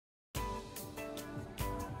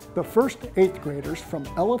The first 8th graders from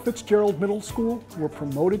Ella Fitzgerald Middle School were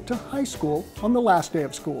promoted to high school on the last day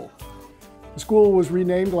of school. The school was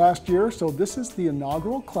renamed last year, so this is the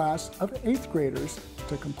inaugural class of 8th graders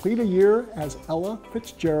to complete a year as Ella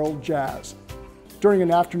Fitzgerald Jazz. During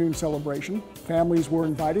an afternoon celebration, families were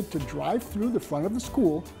invited to drive through the front of the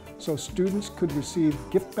school so students could receive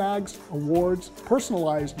gift bags, awards,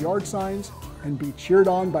 personalized yard signs, and be cheered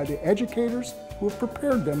on by the educators who have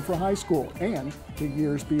prepared them for high school and the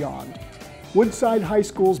years beyond. Woodside High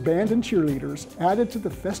School's band and cheerleaders added to the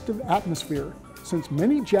festive atmosphere, since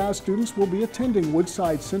many jazz students will be attending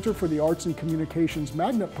Woodside Center for the Arts and Communications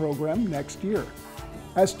Magnet program next year.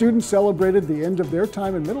 As students celebrated the end of their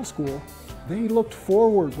time in middle school, they looked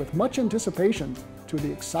forward with much anticipation to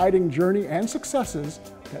the exciting journey and successes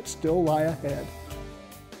that still lie ahead.